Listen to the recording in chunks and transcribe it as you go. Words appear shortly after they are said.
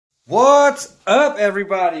What's up,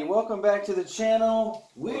 everybody? Welcome back to the channel.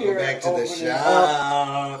 We're back to the opening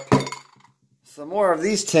shop. up some more of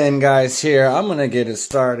these 10 guys here. I'm going to get it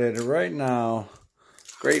started right now.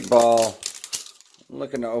 Great ball. I'm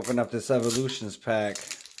looking to open up this Evolutions pack.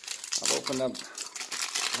 I've opened up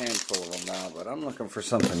a handful of them now, but I'm looking for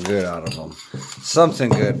something good out of them.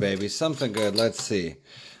 Something good, baby. Something good. Let's see.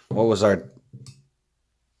 What was our...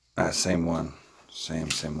 same one. Same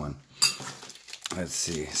one. Let's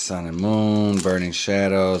see. Sun and Moon, Burning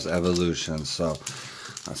Shadows, Evolution. So,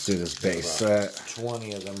 let's do this base set.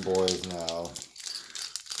 20 of them boys now.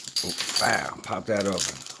 Ooh, wow. Pop that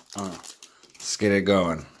open. Let's get it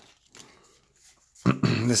going.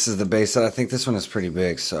 This is the base set. I think this one is pretty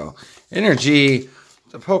big. So, Energy,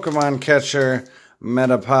 the Pokemon Catcher,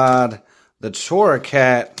 Metapod, the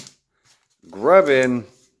Torracat, Grubbin,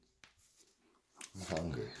 I'm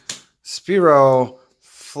hungry. Spearow,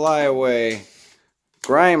 Flyaway,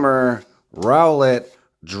 Grimer, Rowlet,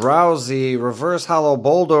 Drowsy, Reverse Hollow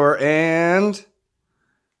Boulder, and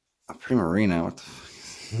a Primarina. What the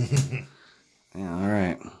fuck? Yeah,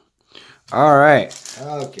 alright. Alright.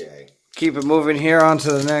 Okay. Keep it moving here on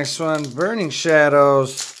to the next one. Burning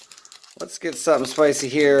Shadows. Let's get something spicy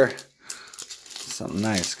here. Something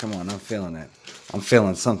nice. Come on, I'm feeling it. I'm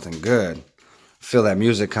feeling something good. Feel that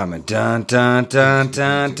music coming. Dun dun dun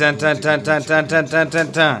dun dun dun dun dun dun dun dun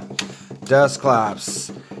dun dun.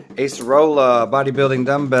 Dusclops, Acerola, Bodybuilding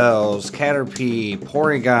Dumbbells, Caterpie,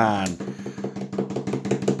 Porygon,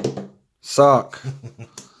 Suck,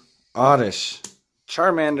 Oddish,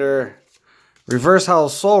 Charmander, Reverse Hollow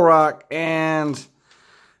Solrock, and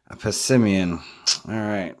a Passimian.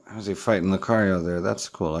 Alright, how's he fighting Lucario there? That's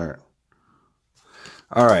cool art.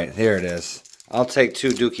 Alright, here it is. I'll take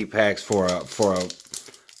 2 Dookie packs for a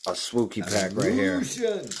Swookie pack right here.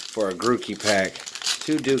 For a Grookey pack.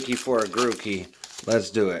 2 Dookie for a Grookey. Let's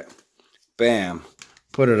do it. Bam.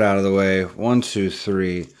 Put it out of the way. 1, 2,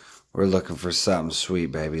 3. We're looking for something sweet,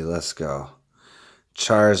 baby. Let's go.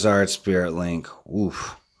 Charizard, Spirit Link.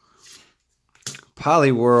 Oof.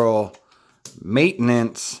 Poliwhirl.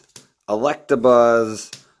 Maintenance.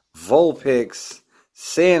 Electabuzz. Vulpix.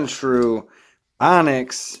 Sandshrew.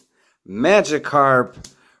 Onix. Magikarp,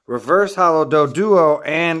 Reverse Hollow Doduo,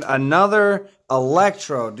 and another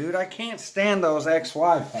Electro. Dude, I can't stand those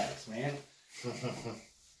XY packs, man.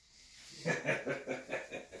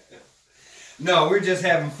 No, we're just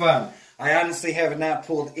having fun. I honestly have not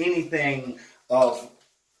pulled anything of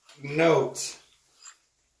note.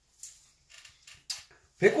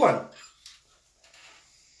 Pick one.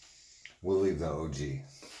 We'll leave the OG.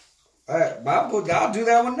 Alright, I'll do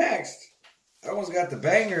that one next. That one's got the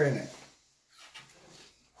banger in it.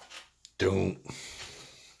 Don't.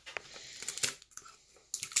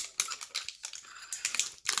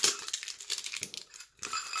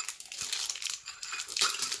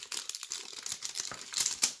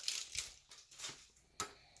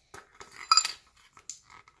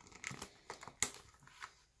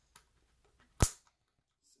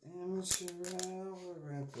 Amateur hour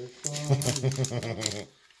at the farm.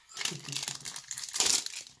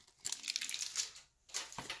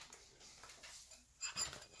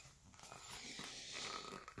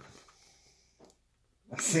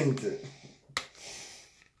 I synced it.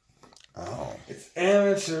 Oh. It's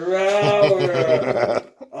amateur hour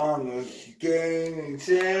on the gaming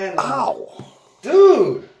channel. Ow.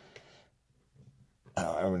 Dude! I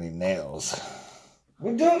don't have any nails.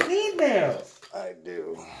 We don't need nails. I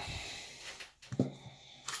do.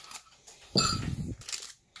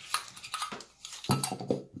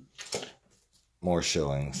 More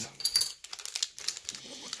shillings.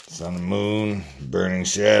 Sun and Moon, Burning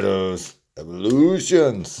Shadows,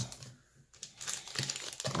 Evolutions.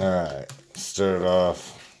 Alright, start it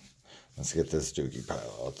off. Let's get this Dookie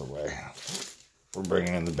pile out the way. We're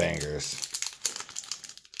bringing in the bangers.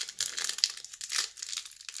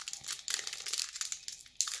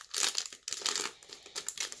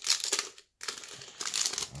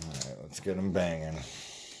 Alright, let's get them banging. 1,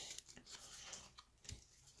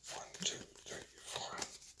 2, 3, 4.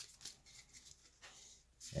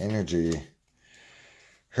 Energy.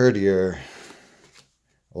 Herdier.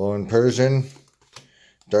 Alolan Persian.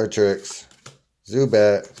 Dartrix.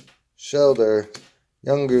 Zubat. Shelter.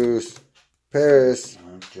 Yungoos. Paris.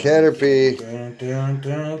 Caterpie.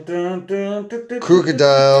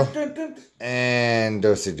 Crocodile. And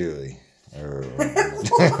Dosidooly.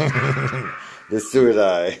 Let's do it,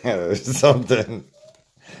 or something.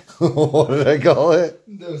 What did I call it?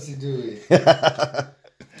 Dosidooly.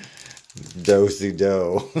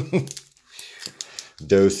 Dosey-do.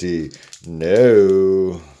 Dosey.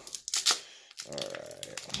 No.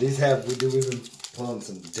 Alright. These have we do with them pulling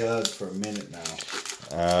some duds for a minute now.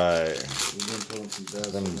 Alright. We've been pulling some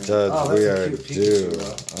duds. Them for a minute. duds that's we a are cute due.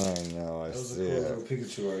 Pikachu, I know, I that was a see cool it. little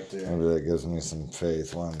Pikachu right there. Maybe that gives me some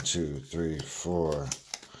faith. 1, 2, 3, 4. Ooh,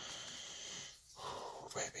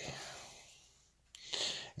 baby.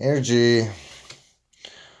 Energy.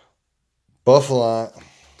 Buffalo.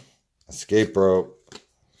 Escape rope.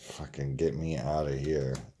 Fucking get me out of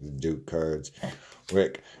here. Duke cards.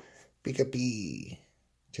 Rick. Pika-Pee.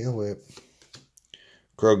 Tail Whip.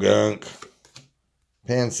 Krogunk.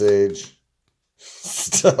 Pansage.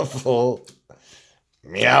 Stuffle.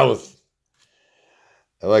 Meowth.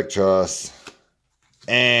 Electros.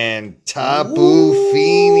 And Tapu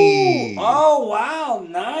Fini. Oh, wow.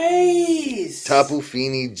 Nice. Tapu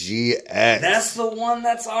Fini GX. That's the one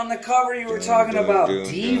that's on the cover you were talking about.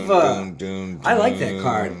 Diva. I like that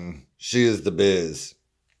card. She is the biz.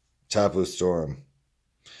 Tapu Storm.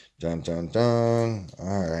 Dun, dun, dun.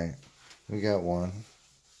 All right. We got one.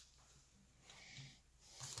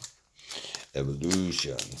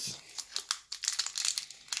 Evolutions.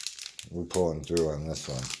 We're pulling through on this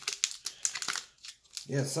one.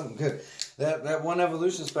 Yeah, something good. That one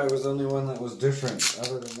evolution spec was the only one that was different.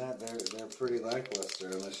 Other than that, they're pretty lackluster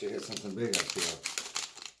unless you hit something big, I feel.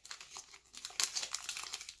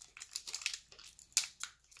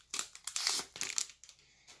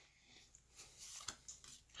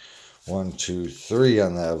 1, 2, 3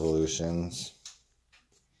 on the evolutions.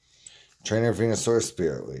 Trainer, Venusaur,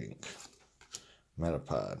 Spirit Link.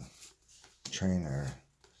 Metapod. Trainer.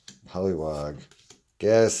 Poliwag.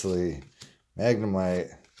 Ghastly.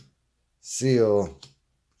 Magnemite. Seal.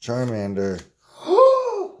 Charmander.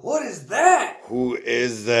 What is that? Who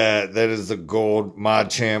is that? That is the gold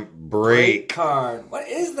Machamp break. Card. What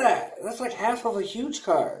is that? That's like half of a huge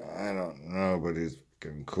card. I don't know, but he's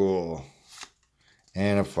fucking cool.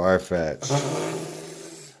 And a Farfetch.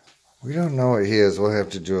 We don't know what he is. We'll have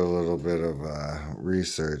to do a little bit of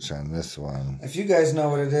research on this one. If you guys know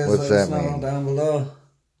what it is, What's let us that know mean? down below.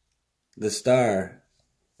 The star.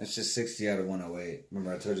 It's just 60 out of 108.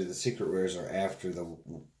 Remember I told you the secret rares are after the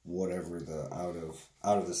whatever the out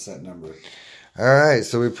of the set number. All right,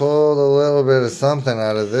 so we pulled a little bit of something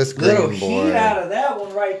out of this green Little boy. heat out of that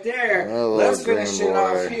one right there. Let's finish it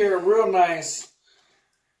off here real nice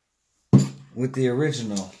with the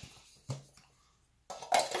original.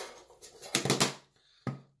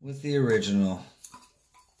 With the original.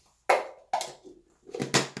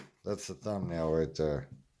 That's the thumbnail right there.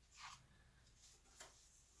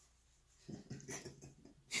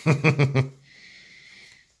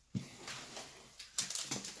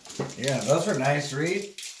 Yeah, those were nice,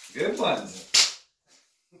 Reed. Good ones.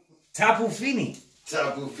 Tapu Fini.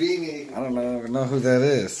 Tapu Fini. I don't know who that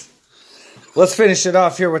is. Let's finish it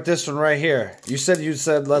off here with this one right here. You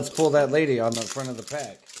said let's pull that lady on the front of the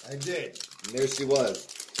pack. I did. And there she was.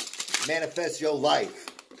 Manifest your life.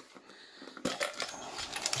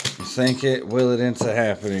 You think it, will it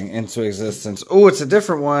into existence. Oh, it's a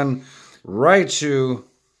different one. Raichu.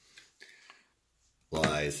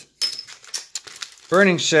 Lies.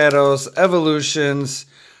 Burning Shadows, Evolutions,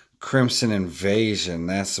 Crimson Invasion.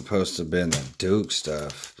 That's supposed to have been the Duke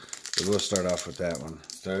stuff. But we'll start off with that one.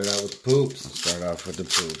 Started out with poops. Let's start off with the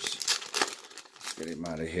poops. Let's get him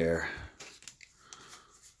out of here.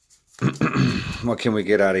 What can we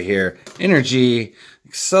get out of here? Energy,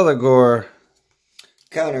 Exceligor.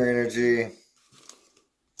 Counter energy.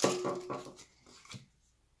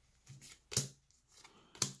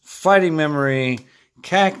 Fighting Memory,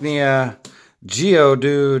 Cacnea,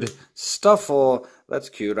 Geodude, Stuffle. That's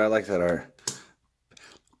cute. I like that art.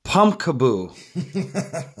 Pumpkaboo.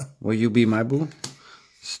 Will you be my boo?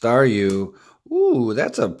 Staryu. Ooh,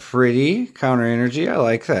 that's a pretty counter energy. I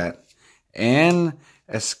like that. And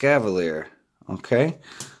Escavalier. Okay,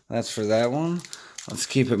 that's for that one. Let's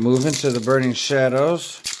keep it moving to the Burning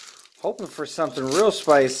Shadows. Hoping for something real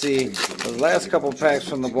spicy. The last couple packs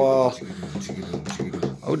from the ball.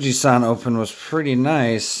 Oji-san Open was pretty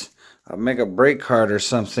nice. A Mega Break card or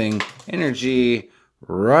something. Energy,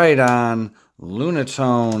 Rhydon,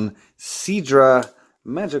 Lunatone, Seadra,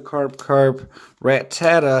 Magikarp,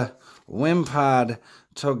 Rattata, Wimpod,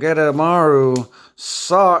 Togedemaru,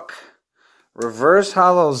 Sawk, Reverse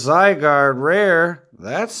Hollow Zygarde Rare.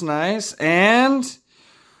 That's nice. And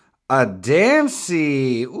a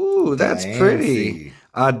Diancie. Ooh, that's pretty.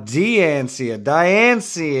 A Diancie.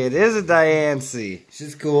 It is a Diancie.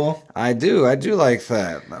 She's cool. I do like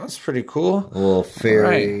that. That was pretty cool. A little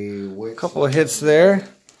fairy. Right. Couple of hits there.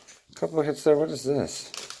 What is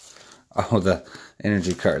this? Oh, the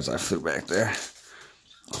energy cards. I flew back there.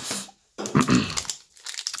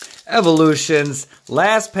 Evolutions.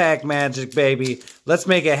 Last pack magic, baby. Let's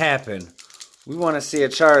make it happen. We want to see a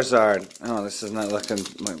Charizard. Oh, this is not looking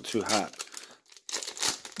like too hot.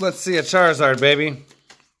 Let's see a Charizard, baby.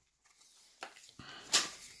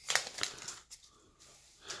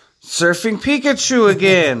 Surfing Pikachu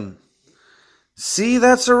again. See,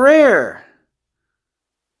 that's a rare.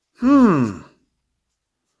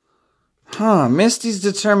 Misty's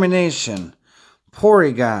Determination.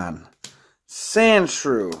 Porygon.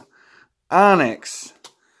 Sandshrew. Onix.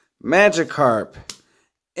 Magikarp.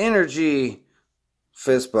 Energy.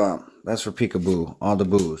 Fist Bump. That's for Peekaboo. All the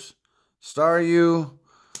boos. Staryu.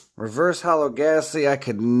 Reverse Hollow Ghastly.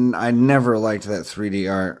 I never liked that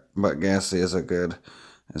 3D art, but Ghastly is a good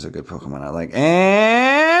Pokemon I like.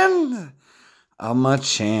 And a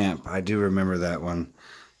Machamp. I do remember that one.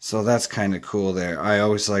 So that's kind of cool there. I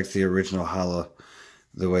always liked the original Hollow,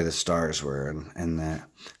 the way the stars were and that.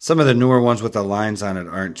 Some of the newer ones with the lines on it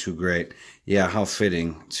aren't too great. Yeah, how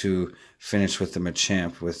fitting to finish with the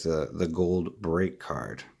Machamp with the gold break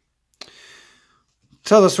card.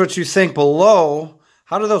 Tell us what you think below.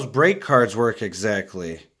 How do those break cards work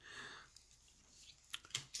exactly?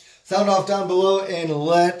 Sound off down below and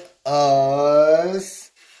let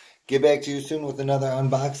us get back to you soon with another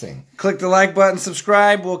unboxing. Click the like button,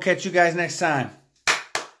 subscribe. We'll catch you guys next time.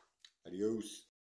 Adios.